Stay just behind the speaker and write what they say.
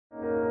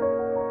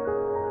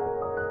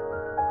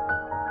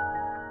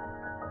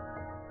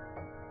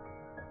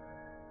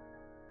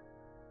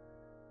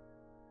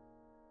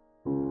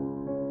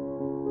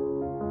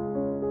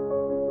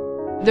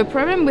The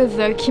problem with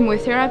the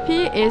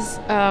chemotherapy is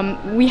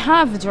we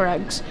have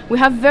drugs, we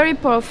have very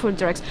powerful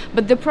drugs,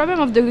 but the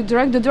problem of the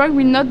drug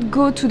will not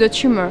go to the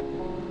tumor.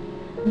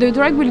 The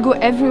drug will go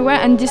everywhere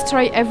and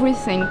destroy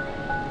everything.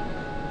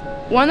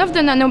 One of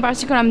the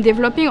nanoparticles I'm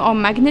developing are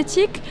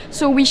magnetic,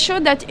 so we show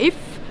that if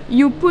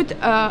you put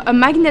a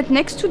magnet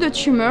next to the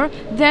tumor,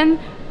 then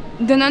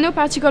the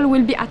nanoparticle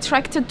will be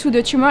attracted to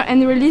the tumor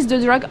and release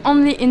the drug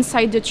only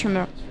inside the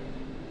tumor.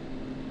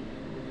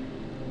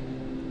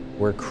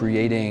 We're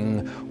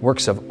creating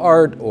works of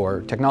art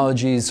or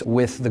technologies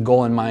with the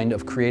goal in mind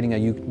of creating a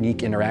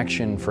unique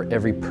interaction for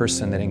every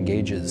person that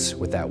engages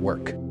with that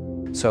work.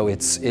 So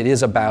it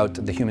is about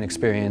the human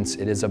experience,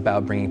 it is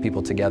about bringing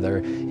people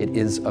together, it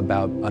is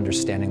about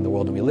understanding the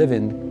world that we live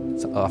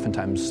in,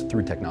 oftentimes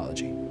through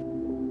technology.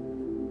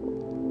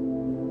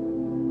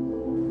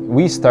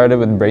 We started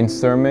with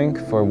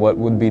brainstorming for what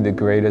would be the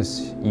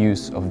greatest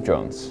use of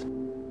drones.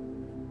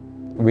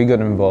 We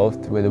got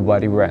involved with the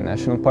Wadi Rat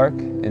National Park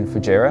in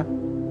Fujairah.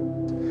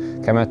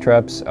 Camera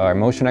traps are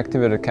motion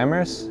activated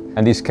cameras,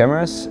 and these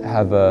cameras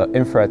have an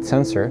infrared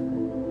sensor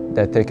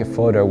that take a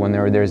photo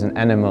whenever there's an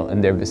animal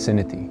in their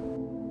vicinity.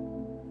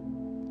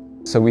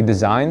 So we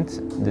designed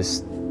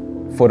this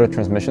photo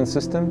transmission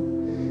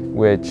system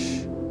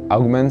which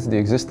augments the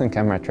existing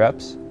camera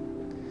traps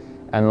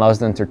and allows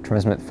them to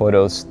transmit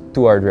photos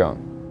to our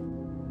drone.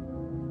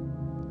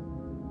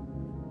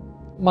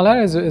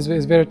 Malaria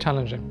is very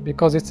challenging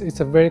because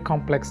it's a very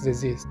complex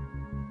disease.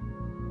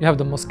 You have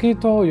the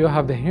mosquito, you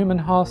have the human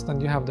host,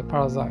 and you have the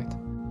parasite.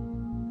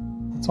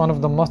 It's one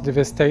of the most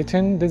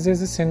devastating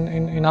diseases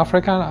in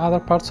Africa and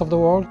other parts of the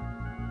world.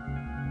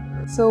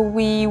 So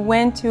we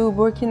went to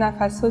Burkina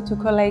Faso to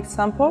collect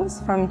samples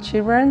from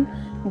children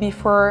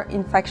before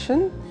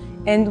infection,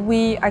 and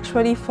we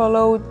actually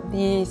followed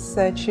these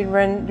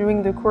children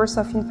during the course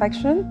of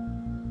infection.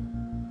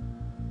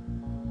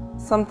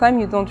 Sometimes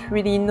you don't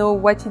really know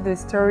what is the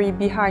story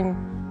behind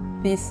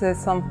these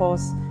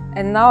samples.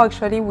 And now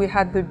actually we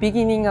had the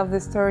beginning of the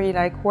story,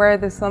 like where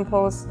the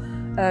samples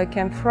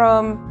came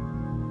from.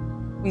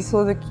 We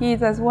saw the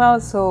kids as well,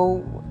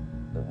 so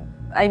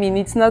I mean,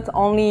 it's not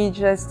only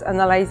just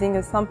analyzing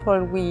a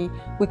sample, we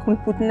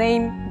could put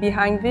name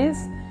behind this,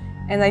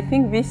 and I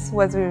think this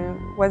was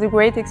a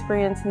great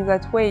experience in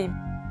that way.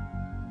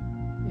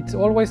 It's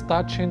always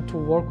touching to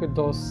work with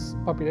those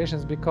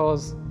populations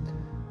because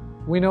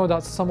we know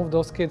that some of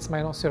those kids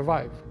might not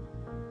survive.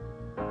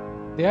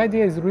 The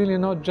idea is really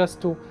not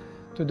just to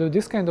do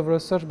this kind of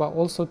research, but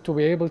also to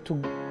be able to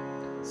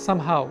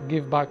somehow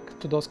give back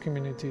to those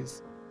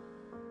communities.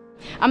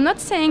 I'm not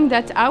saying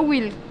that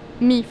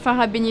me,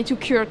 Farah Benyettou,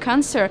 cure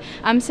cancer.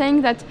 I'm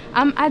saying that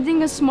I'm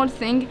adding a small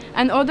thing,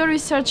 and other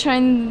researchers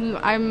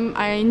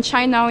in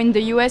China or in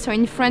the US or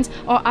in France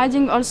are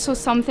adding also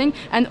something,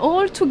 and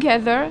all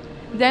together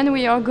then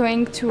we are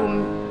going to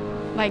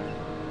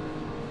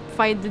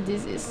fight the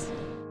disease.